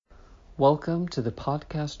Welcome to the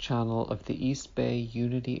podcast channel of the East Bay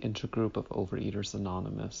Unity Intergroup of Overeaters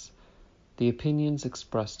Anonymous. The opinions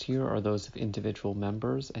expressed here are those of individual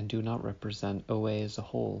members and do not represent OA as a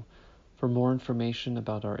whole. For more information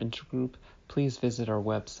about our intergroup, please visit our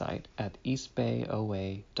website at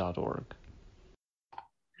eastbayoa.org.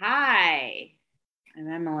 Hi, I'm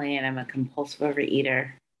Emily and I'm a compulsive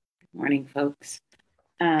overeater. Good morning, folks.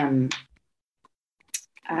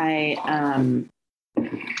 I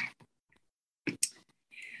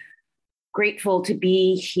grateful to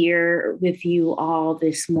be here with you all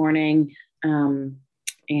this morning. And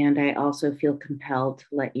I also feel compelled to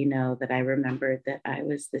let you know that I remembered that I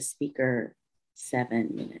was the speaker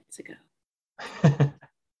 7 minutes ago.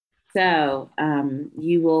 So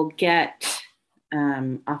you will get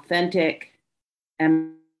authentic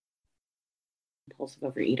and compulsive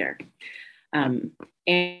overeater.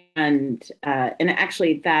 And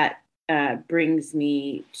actually that brings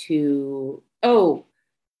me to,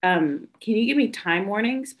 can you give me time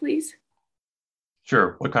warnings, please?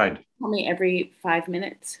 Sure. What kind? Tell me every 5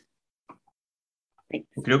 minutes. Thanks.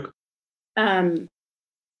 Okey-doke.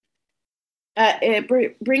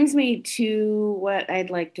 It brings me to what I'd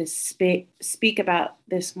like to speak about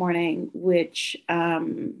this morning, which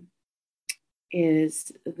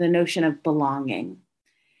is the notion of belonging.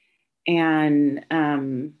 And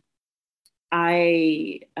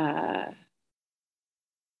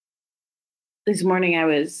this morning I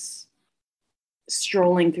was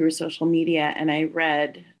strolling through social media and I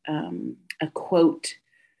read a quote,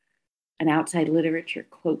 an outside literature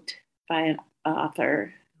quote by an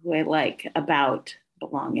author who I like about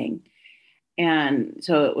belonging. And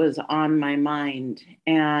so it was on my mind.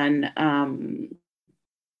 And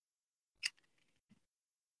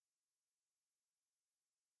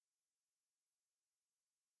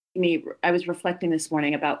I was reflecting this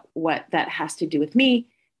morning about what that has to do with me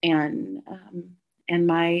and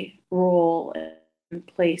my role and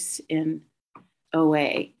place in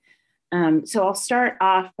OA. So I'll start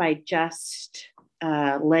off by just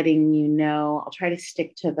letting you know, I'll try to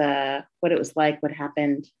stick to what it was like, what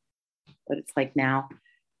happened, what it's like now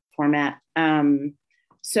format.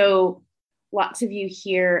 So lots of you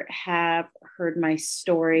here have heard my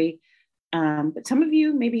story, but some of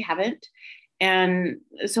you maybe haven't. And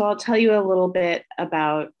so I'll tell you a little bit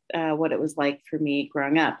about what it was like for me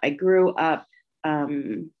growing up. I grew up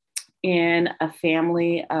in a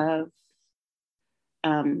family of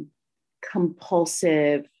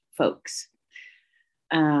compulsive folks.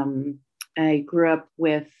 I grew up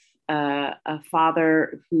with a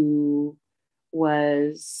father who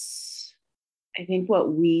was, I think,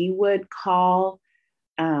 what we would call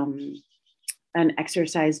an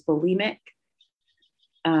exercise bulimic.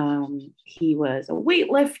 He was a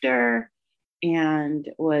weightlifter and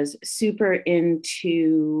was super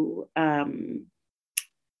into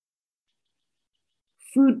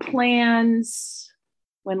food plans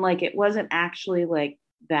when like it wasn't actually like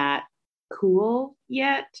that cool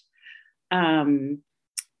yet. And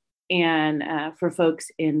for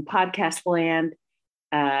folks in podcast land,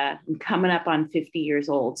 I'm coming up on 50 years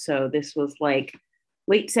old. So this was like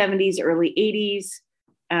late 70s, early 80s.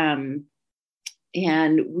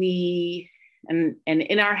 And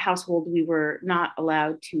in our household, we were not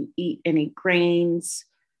allowed to eat any grains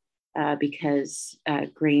because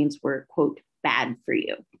grains were, quote, bad for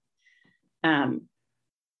you.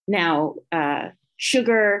 Now,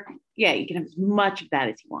 sugar, yeah, you can have as much of that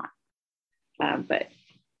as you want. But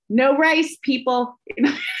no rice, people.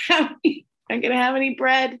 You're not going to have any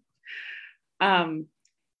bread. And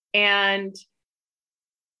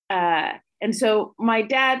so my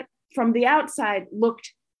dad, from the outside,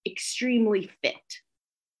 looked extremely fit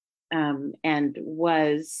and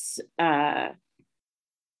was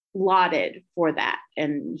lauded for that.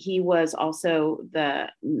 And he was also the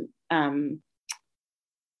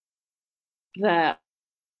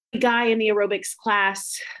guy in the aerobics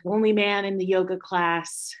class, the only man in the yoga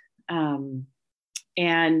class, and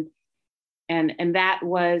that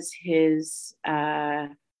was his.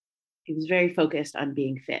 He was very focused on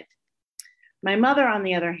being fit. My mother, on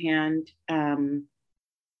the other hand,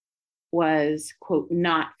 was, quote,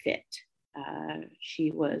 not fit.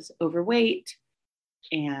 She was overweight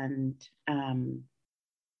and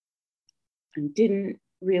didn't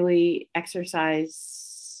really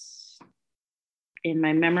exercise in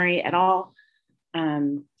my memory at all.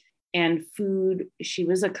 And food, she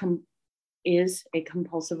was is a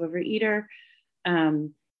compulsive overeater.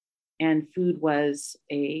 And food was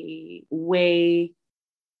a way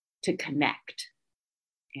to connect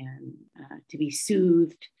and to be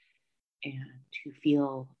soothed and to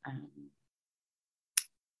feel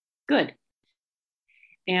good.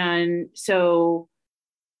 And so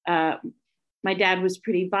my dad was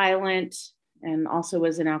pretty violent and also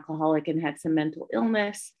was an alcoholic and had some mental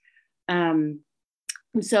illness.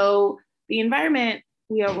 So the environment,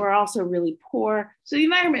 we were also really poor. So the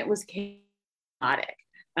environment was chaotic.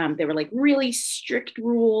 There were like really strict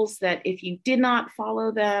rules that if you did not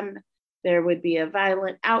follow them, there would be a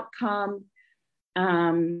violent outcome.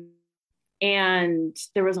 And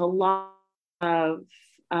there was a lot of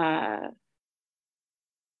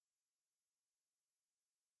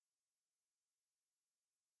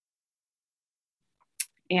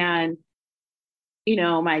and you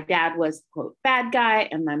know, my dad was the quote bad guy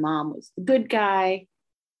and my mom was the good guy.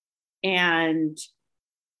 And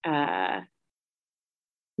my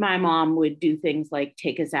mom would do things like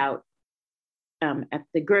take us out at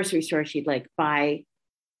the grocery store. She'd like buy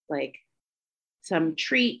like some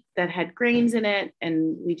treat that had grains in it,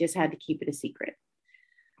 and we just had to keep it a secret.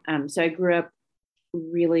 So I grew up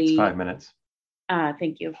really. It's 5 minutes.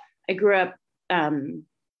 Thank you. I grew up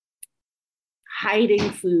hiding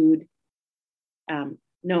food,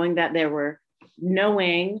 knowing that there were,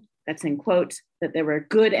 knowing, that's in quotes, that there were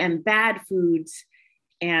good and bad foods,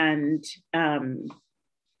 and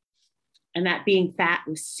that being fat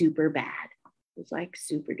was super bad. It was like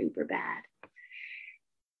super duper bad.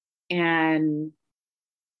 And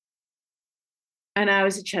I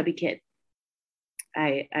was a chubby kid.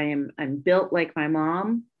 I'm built like my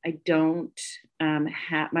mom. I don't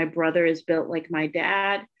have, my brother is built like my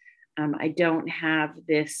dad. I don't have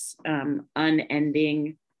this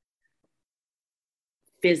unending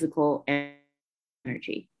physical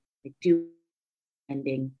energy. I do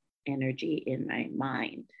ending energy in my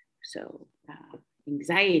mind. So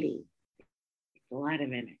anxiety, a lot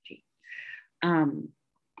of energy.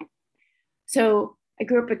 So I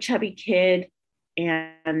grew up a chubby kid,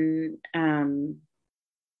 and I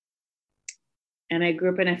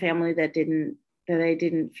grew up in a family that I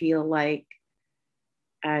didn't feel like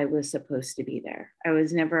I was supposed to be there. I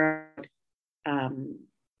was never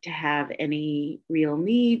to have any real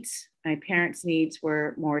needs. My parents' needs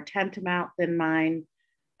were more tantamount than mine.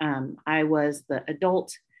 I was the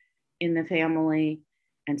adult in the family,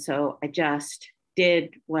 and so I just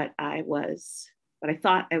did what I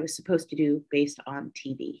thought I was supposed to do based on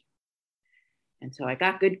TV. And so I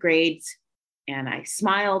got good grades, and I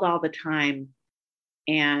smiled all the time,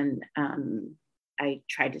 and I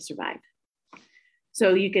tried to survive.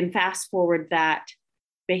 So you can fast forward that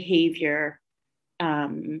behavior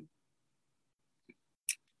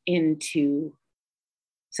into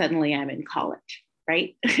suddenly I'm in college,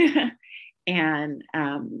 right? and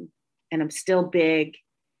I'm still big,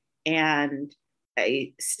 and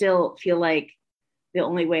I still feel like the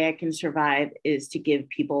only way I can survive is to give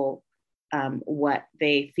people what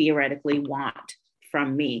they theoretically want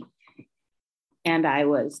from me. And I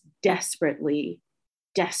was desperately,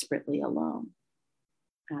 desperately alone.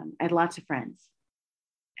 I had lots of friends,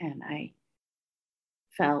 and I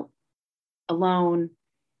felt alone,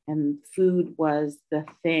 and food was the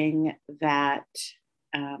thing that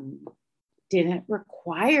didn't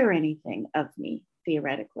require anything of me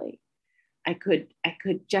theoretically. I could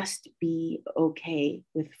just be okay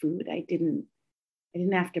with food. I didn't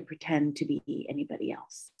have to pretend to be anybody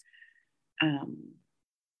else.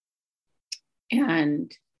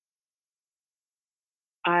 And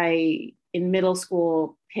I, in middle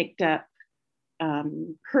school, picked up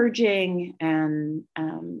purging, and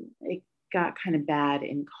it got kind of bad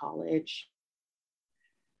in college.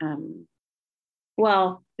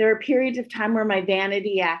 Well, there are periods of time where my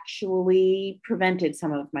vanity actually prevented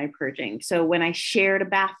some of my purging. So when I shared a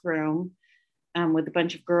bathroom with a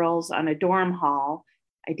bunch of girls on a dorm hall,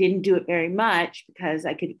 I didn't do it very much because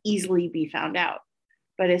I could easily be found out.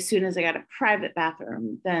 But as soon as I got a private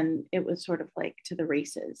bathroom, then it was sort of like to the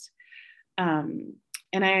races. And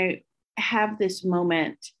I have this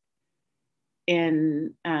moment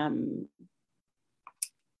in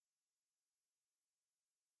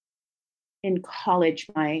college,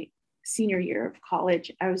 my senior year of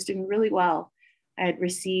college. I was doing really well. I had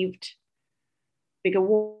received big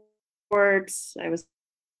awards. I was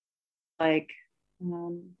like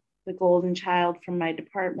the golden child from my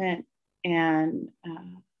department, and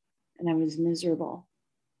I was miserable.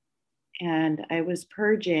 And I was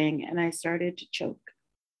purging, and I started to choke.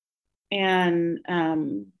 And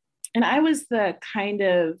I was the kind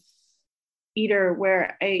of eater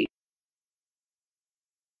where I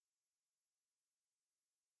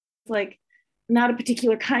like not a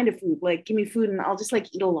particular kind of food. Like, give me food and I'll just like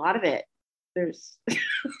eat a lot of it. There's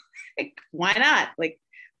like, why not? Like,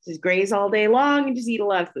 just graze all day long and just eat a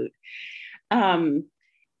lot of food.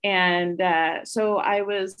 So I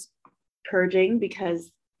was purging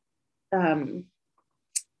because my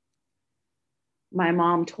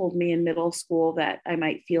mom told me in middle school that I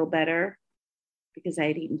might feel better because I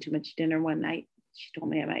had eaten too much dinner one night. She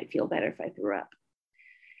told me I might feel better if I threw up.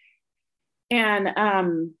 And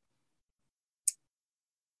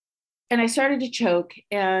I started to choke,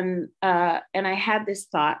 and I had this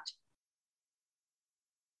thought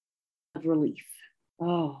of relief.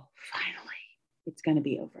 Oh, finally, it's going to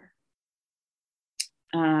be over.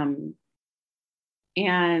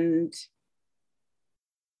 And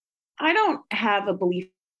I don't have a belief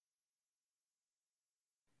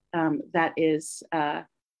that is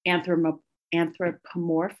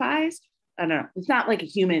anthropomorphized. I don't know. It's not like a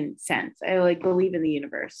human sense. I like believe in the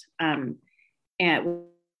universe and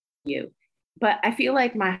you. But I feel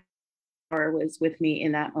like my power was with me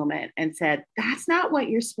in that moment and said, that's not what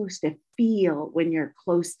you're supposed to feel when you're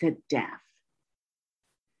close to death.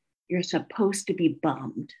 You're supposed to be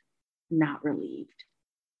bummed, not relieved.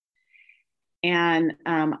 And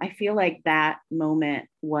I feel like that moment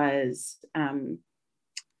was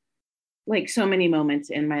like so many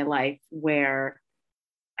moments in my life where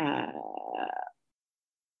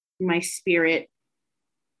my spirit,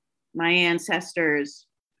 my ancestors,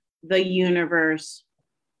 the universe,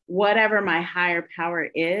 whatever my higher power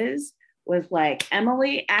is, was like,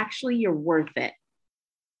 Emily, actually, you're worth it.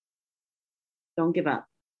 Don't give up.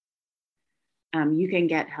 You can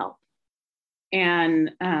get help.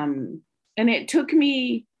 And it took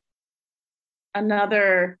me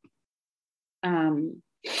another, it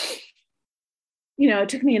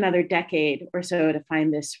took me another decade or so to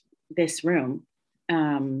find this room,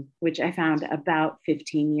 which I found about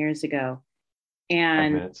 15 years ago.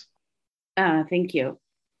 And thank you.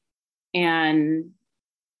 And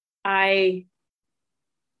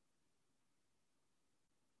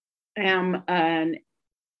I'm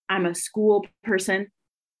a school person.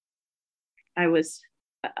 I've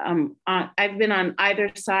been on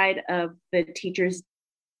either side of the teachers'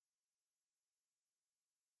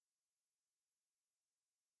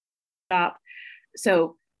 stop.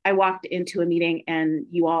 So I walked into a meeting and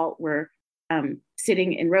you all were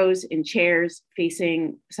sitting in rows in chairs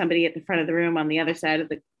facing somebody at the front of the room on the other side of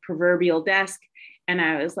the proverbial desk. And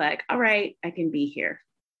I was like, all right, I can be here.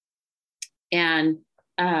 And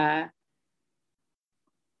I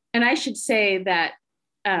should say that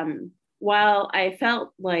while I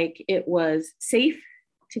felt like it was safe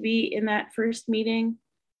to be in that first meeting,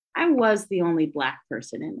 I was the only Black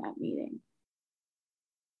person in that meeting.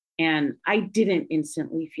 And I didn't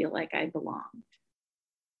instantly feel like I belonged.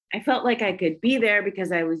 I felt like I could be there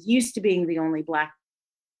because I was used to being the only Black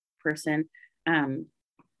person. I've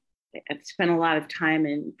spent a lot of time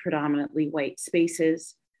in predominantly white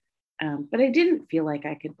spaces, but I didn't feel like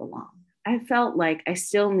I could belong. I felt like I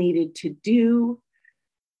still needed to do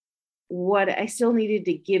I still needed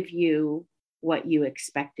to give you what you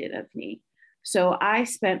expected of me. So I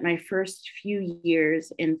spent my first few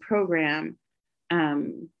years in program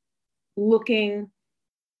looking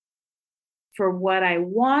for what I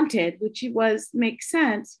wanted, which makes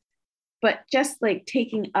sense, but just like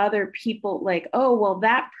taking other people, like, oh, well,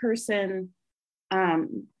 that person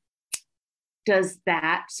does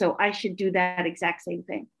that, so I should do that exact same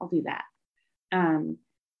thing. I'll do that.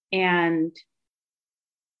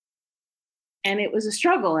 And it was a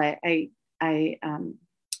struggle. I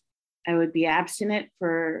would be abstinent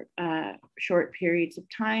for short periods of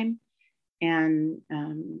time, and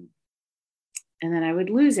then I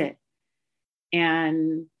would lose it.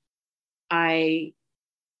 And I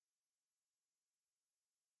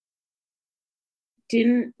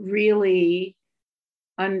didn't really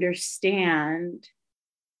understand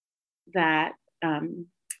that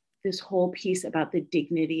this whole piece about the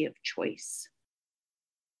dignity of choice.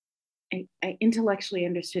 I intellectually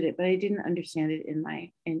understood it, but I didn't understand it in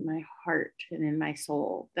my heart and in my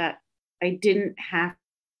soul, that I didn't have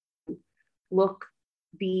to look,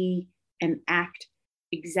 be, and act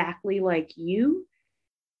exactly like you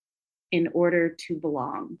in order to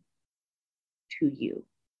belong to you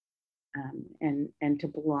and to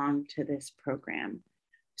belong to this program.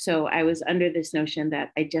 So I was under this notion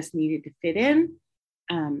that I just needed to fit in,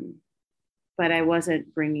 but I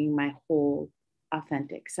wasn't bringing my whole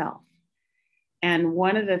authentic self. And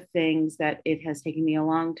one of the things that it has taken me a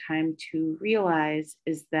long time to realize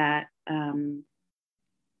is that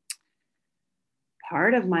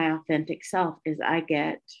part of my authentic self is I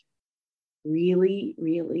get really,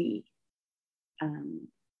 really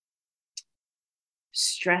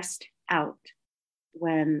stressed out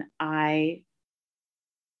when I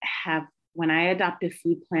adopt a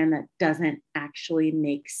food plan that doesn't actually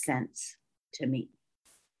make sense to me.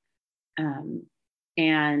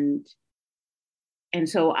 And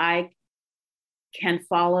so I can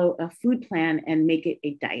follow a food plan and make it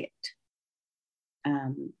a diet.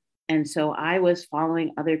 And so I was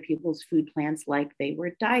following other people's food plans like they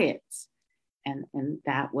were diets. And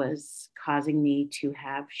that was causing me to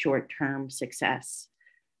have short-term success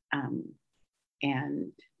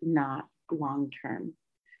and not long-term.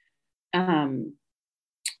 And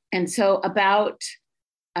so about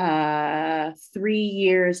 3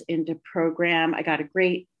 years into program, I got a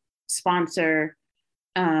great sponsor.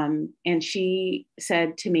 And she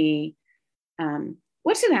said to me,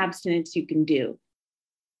 what's an abstinence you can do?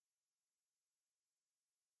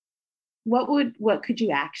 What could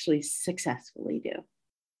you actually successfully do?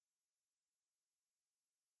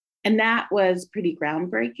 And that was pretty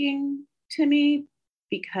groundbreaking to me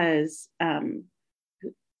because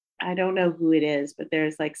I don't know who it is, but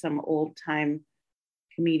there's like some old time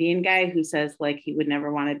comedian guy who says like he would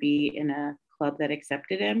never want to be in a club that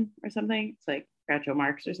accepted him or something. It's like Groucho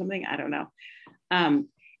Marx or something. I don't know. And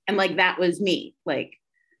like that was me. Like,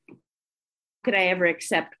 could I ever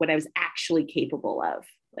accept what I was actually capable of?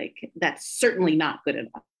 Like, that's certainly not good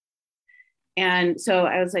enough. And so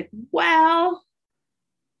I was like, well,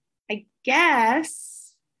 I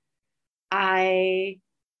guess I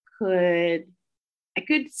could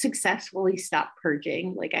successfully stop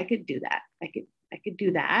purging. Like I could do that. I could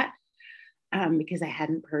do that because I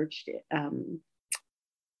hadn't purged it.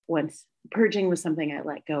 Once purging was something I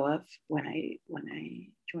let go of when I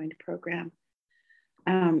joined a program.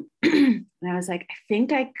 And I was like, I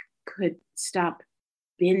think I could stop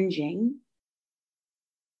binging.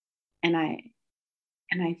 And I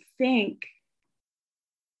think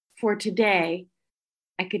for today,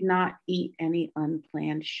 I could not eat any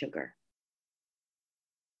unplanned sugar.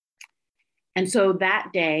 And so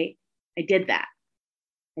that day, I did that.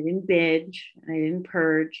 I didn't binge, I didn't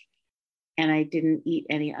purge, and I didn't eat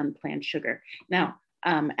any unplanned sugar. Now,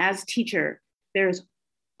 as a teacher, there's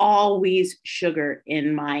always sugar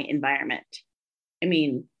in my environment. I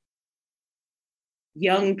mean,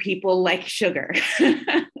 young people like sugar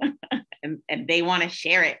and they want to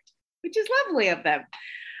share it, which is lovely of them.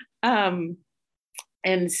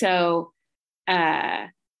 And so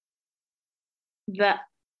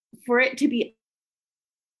for it to be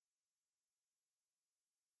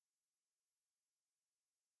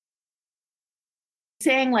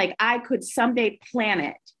saying like I could someday plan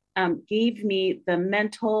it gave me the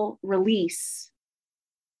mental release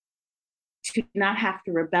to not have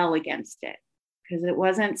to rebel against it, because it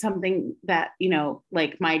wasn't something that, you know,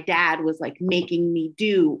 like my dad was like making me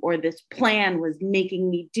do, or this plan was making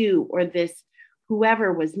me do, or this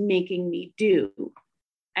whoever was making me do.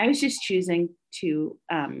 I was just choosing to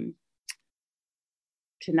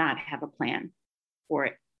not have a plan for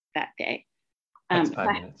it that day. That's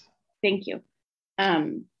 5 minutes. Thank you.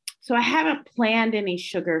 So I haven't planned any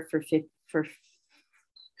sugar for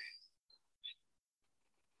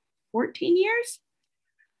 14 years.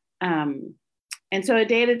 And so a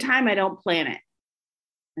day at a time, I don't plan it.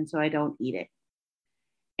 And so I don't eat it.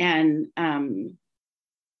 And I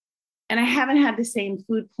haven't had the same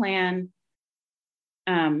food plan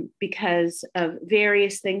because of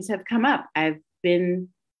various things have come up. I've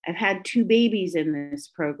had 2 babies in this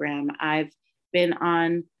program. I've been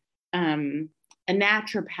on a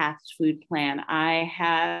naturopath's food plan. I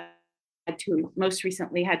had to, most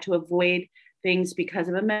recently, had to avoid things because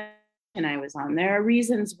of a medication I was on. There are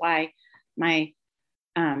reasons why I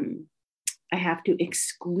have to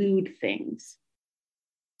exclude things,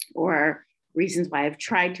 or reasons why I've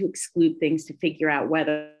tried to exclude things to figure out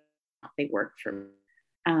whether or not they work for me.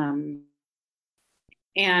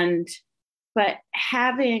 But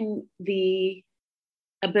having the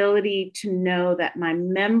ability to know that my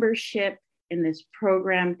membership in this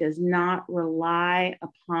program does not rely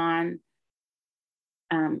upon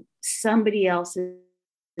somebody else's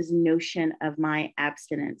notion of my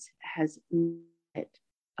abstinence has made it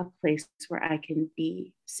a place where I can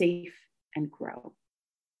be safe and grow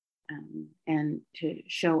and to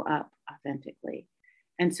show up authentically.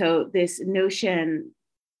 And so this notion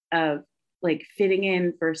of like fitting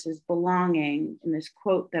in versus belonging, in this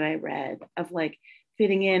quote that I read of like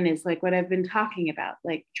fitting in is like what I've been talking about,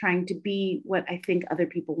 like trying to be what I think other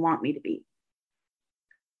people want me to be.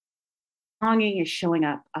 Belonging is showing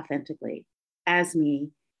up authentically as me.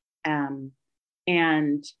 And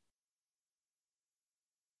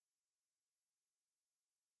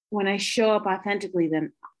when I show up authentically,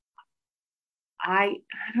 then I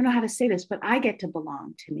don't know how to say this, but I get to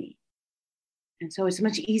belong to me. And so it's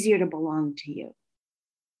much easier to belong to you.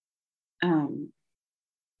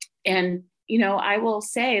 And, you know, I will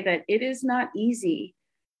say that it is not easy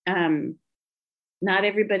not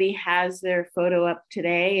everybody has their photo up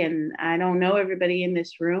today, and I don't know everybody in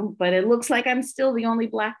this room, but it looks like I'm still the only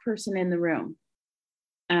Black person in the room.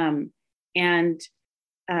 And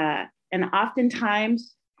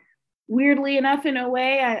oftentimes, weirdly enough, in a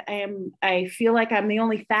way, I feel like I'm the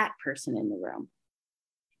only fat person in the room.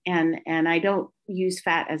 And I don't use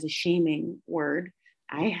fat as a shaming word.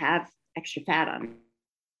 I have extra fat on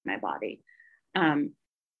my body.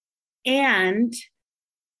 And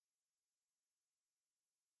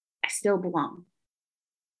I still belong,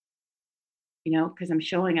 because I'm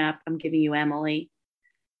showing up, I'm giving you Emily,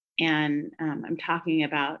 and I'm talking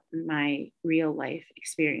about my real life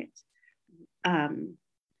experience. And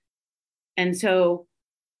so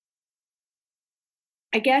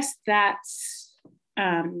I guess that's,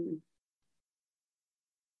 I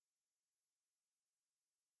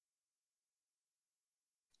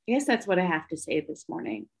guess that's what I have to say this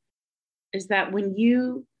morning, is that when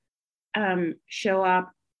you show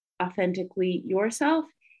up authentically yourself,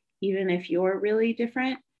 even if you're really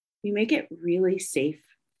different, you make it really safe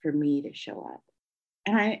for me to show up.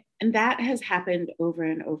 And that has happened over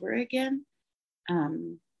and over again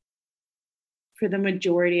for the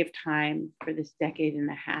majority of time for this decade and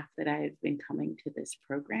a half that I've been coming to this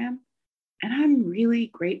program. And I'm really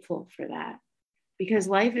grateful for that, because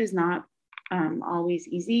life is not always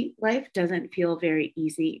easy. Life doesn't feel very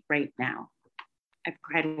easy right now. I've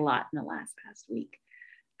cried a lot in the past week.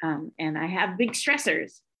 And I have big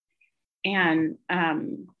stressors. And I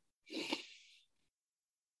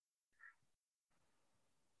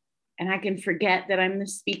can forget that I'm the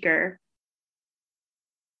speaker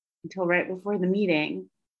until right before the meeting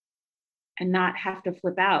and not have to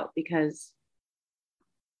flip out, because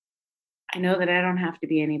I know that I don't have to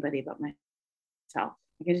be anybody but myself.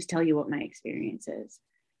 I can just tell you what my experience is.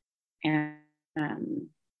 And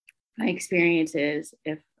my experience is,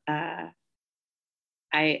 if I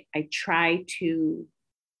try to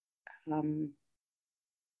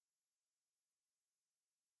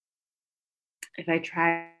if I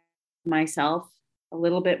try myself a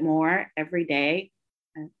little bit more every day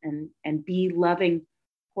and be loving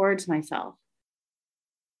towards myself,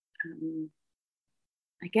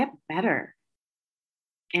 I get better.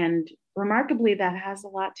 And remarkably, that has a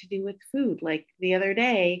lot to do with food. Like the other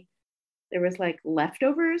day, there was like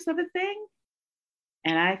leftovers of a thing,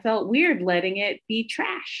 and I felt weird letting it be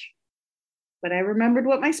trash. But I remembered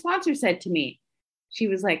what my sponsor said to me. She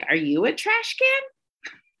was like, "Are you a trash can?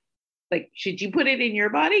 Like, should you put it in your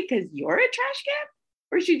body because you're a trash can?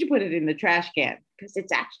 Or should you put it in the trash can because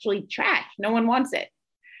it's actually trash? No one wants it."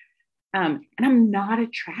 And I'm not a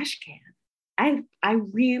trash can. I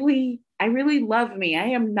really love me. I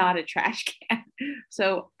am not a trash can.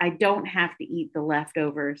 So I don't have to eat the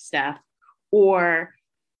leftover stuff or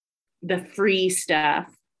the free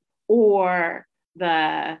stuff or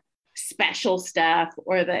the special stuff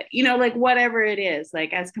or the, like whatever it is.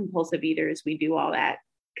 Like as compulsive eaters, we do all that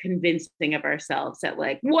convincing of ourselves that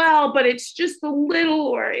like, well, but it's just a little,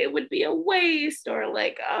 or it would be a waste, or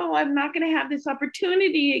like, oh, I'm not going to have this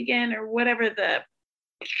opportunity again, or whatever the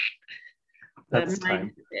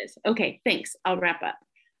mindset is. Okay, thanks. I'll wrap up.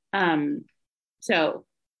 So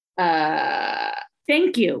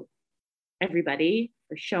thank you, everybody,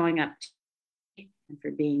 for showing up and for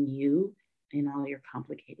being you in all your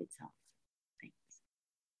complicated self.